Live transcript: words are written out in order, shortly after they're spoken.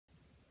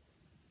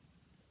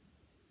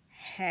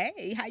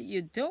Hey, how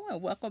you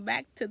doing? Welcome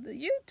back to the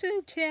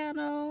YouTube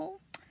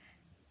channel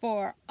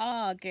for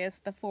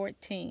August the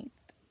 14th.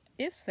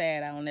 It's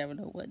sad I don't ever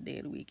know what day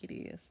of the week it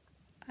is.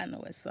 I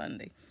know it's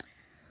Sunday.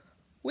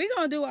 We're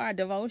going to do our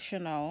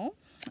devotional.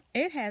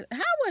 How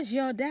was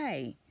your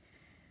day?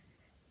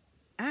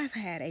 I've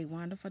had a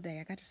wonderful day.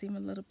 I got to see my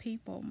little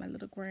people, my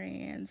little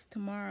grands.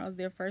 Tomorrow's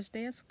their first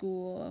day of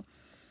school.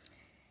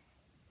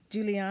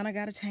 Juliana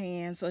got a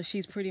tan, so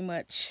she's pretty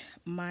much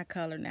my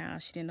color now.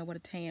 She didn't know what a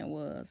tan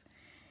was.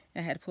 I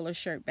had to pull her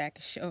shirt back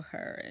and show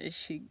her.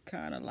 She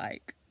kind of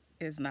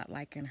is not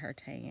liking her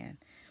tan.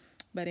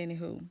 But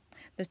anywho,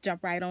 let's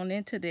jump right on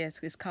into this.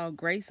 It's called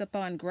Grace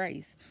Upon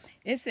Grace.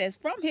 It says,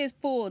 from his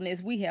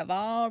fullness we have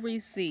all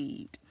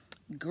received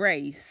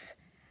grace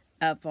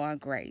upon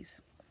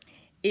grace.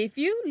 If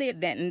you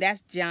live that, and that's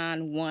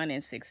John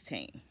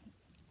 1:16.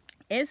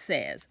 It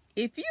says,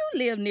 if you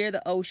live near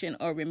the ocean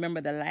or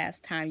remember the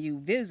last time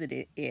you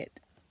visited it,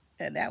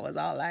 and that was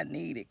all I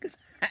needed because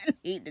I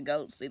need to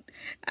go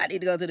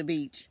to the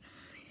beach.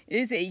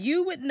 It said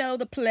you would know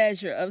the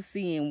pleasure of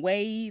seeing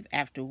wave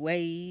after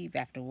wave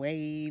after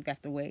wave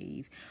after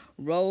wave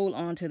roll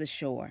onto the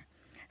shore.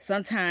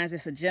 Sometimes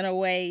it's a gentle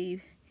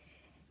wave,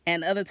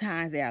 and other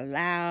times they are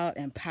loud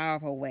and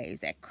powerful waves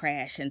that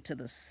crash into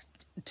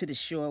the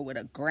shore with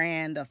a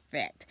grand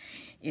effect,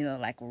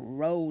 like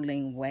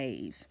rolling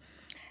waves.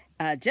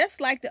 Just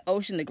like the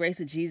ocean, the grace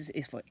of Jesus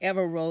is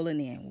forever rolling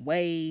in,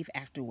 wave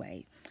after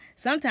wave.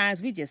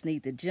 Sometimes we just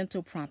need the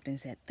gentle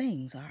promptings that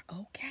things are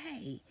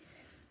okay.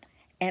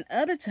 And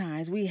other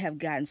times we have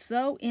gotten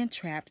so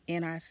entrapped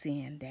in our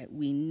sin that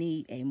we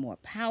need a more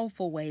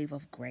powerful wave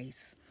of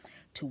grace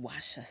to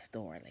wash us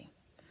thoroughly.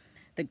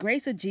 The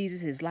grace of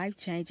Jesus is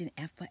life-changing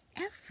and for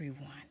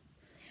everyone,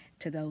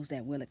 to those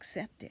that will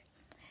accept it.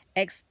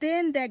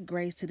 Extend that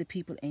grace to the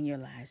people in your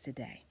lives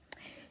today.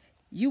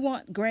 You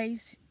want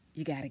grace?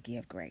 You got to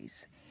give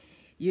grace.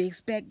 You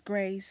expect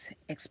grace,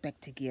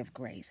 expect to give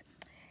grace.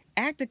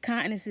 Act of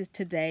kindness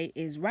today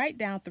is write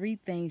down 3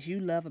 things you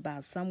love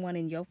about someone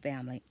in your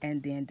family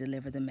and then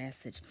deliver the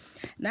message.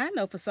 Now, I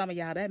know for some of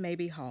y'all that may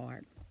be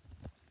hard.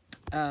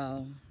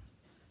 I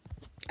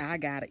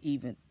got to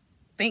even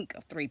think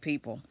of 3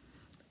 people.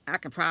 I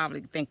could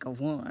probably think of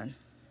 1.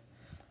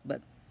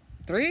 But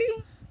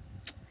 3?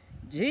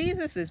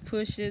 Jesus is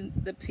pushing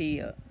the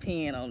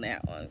pen on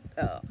that one.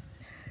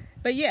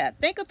 But yeah,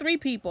 think of 3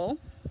 people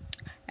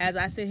as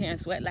I sit here and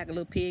sweat like a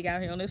little pig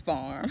out here on this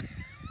farm.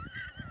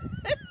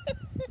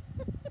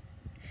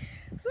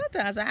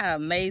 Sometimes I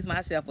amaze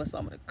myself with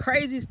some of the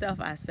crazy stuff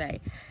I say.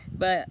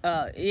 But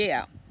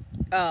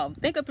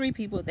think of 3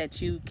 people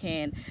that you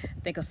can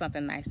think of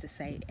something nice to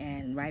say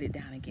and write it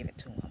down and give it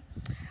to them.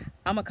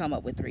 I'm going to come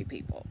up with 3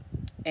 people.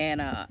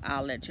 And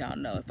I'll let y'all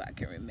know if I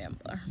can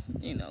remember.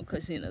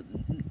 Because,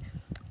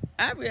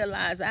 I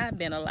realize I've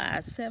been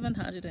alive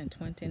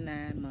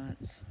 729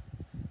 months.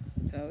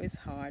 So it's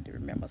hard to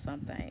remember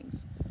some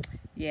things.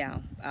 Yeah,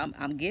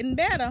 I'm getting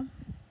better.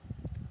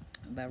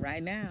 But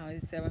right now,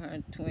 it's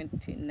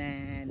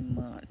 729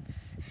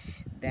 months.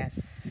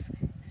 That's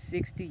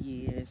 60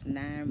 years,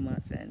 9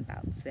 months, and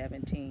about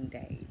 19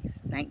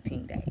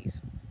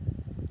 days.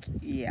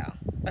 Yeah.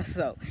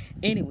 So,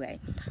 anyway,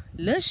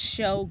 let's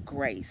show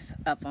grace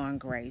upon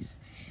grace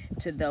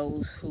to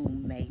those who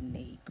may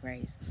need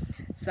grace.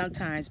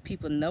 Sometimes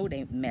people know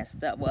they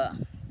messed up. Well,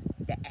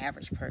 the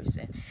average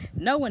person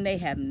know when they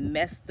have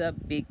messed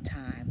up big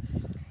time.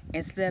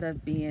 Instead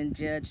of being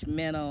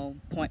judgmental,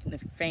 pointing the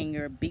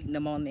finger, beating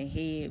them on the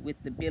head with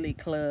the billy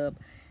club,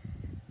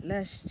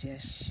 let's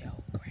just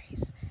show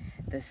grace.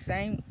 The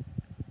same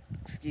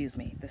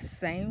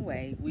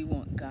way we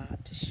want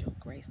God to show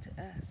grace to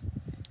us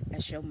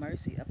and show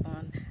mercy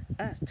upon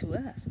us, to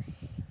us.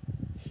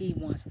 He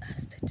wants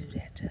us to do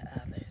that to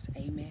others.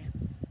 Amen.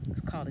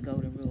 It's called the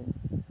golden rule.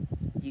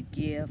 You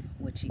give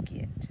what you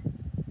get.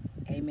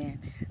 Amen.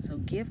 So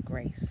give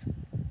grace.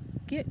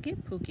 Give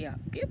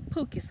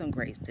Pookie some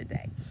grace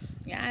today.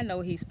 Yeah, I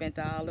know he spent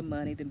all the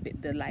money,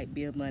 the light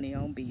bill money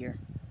on beer.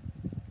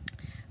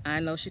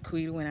 I know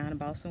Shaquita went out and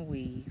bought some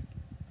weave.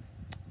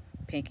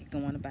 Pinky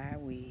going to buy a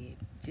wig.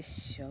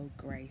 Just show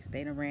grace.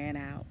 They done ran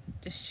out.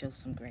 Just show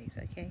some grace,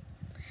 okay?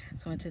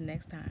 So until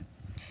next time,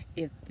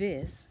 if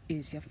this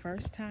is your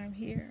first time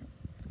here,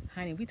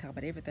 honey, we talk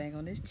about everything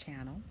on this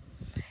channel.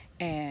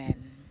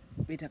 And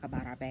we talk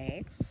about our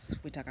bags,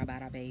 we talk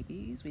about our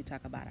babies, we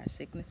talk about our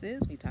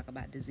sicknesses, we talk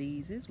about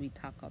diseases, we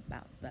talk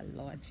about the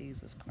Lord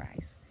Jesus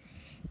Christ.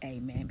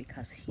 Amen.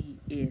 Because he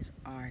is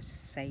our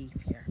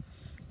Savior.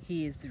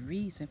 He is the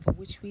reason for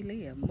which we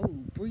live,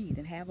 move, breathe,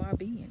 and have our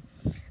being.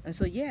 And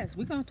so, yes,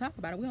 we're going to talk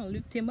about it. We're going to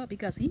lift him up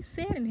because he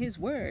said in his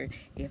word,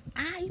 if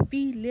I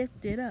be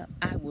lifted up,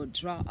 I will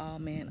draw all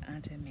men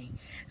unto me.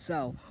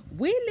 So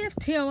we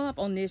lift him up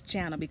on this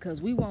channel because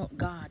we want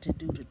God to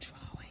do the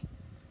drawing.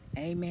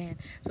 Amen.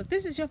 So if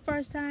this is your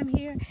first time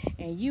here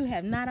and you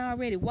have not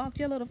already walked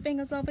your little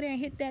fingers over there and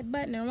hit that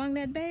button and rung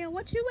that bell,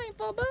 what you waiting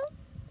for, boo?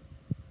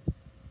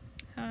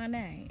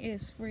 Honey,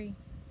 it's free.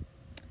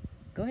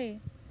 Go ahead.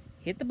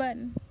 Hit the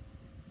button.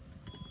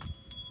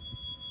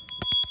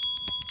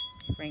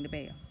 ring the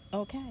bell.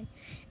 Okay.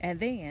 And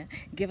then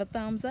give a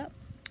thumbs up,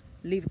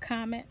 leave a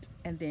comment,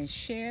 and then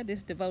share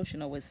this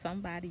devotional with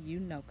somebody you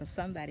know, because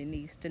somebody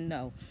needs to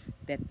know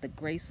that the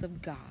grace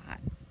of God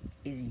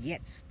is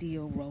yet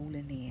still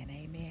rolling in.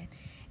 Amen.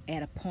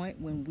 At a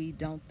point when we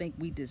don't think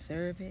we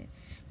deserve it,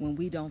 when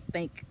we don't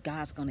think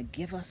God's going to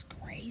give us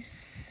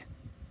grace,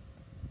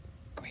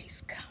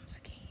 grace comes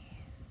again.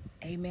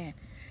 Amen.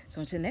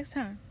 So until next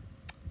time,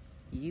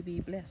 you be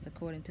blessed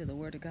according to the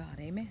word of God.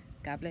 Amen.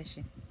 God bless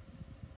you.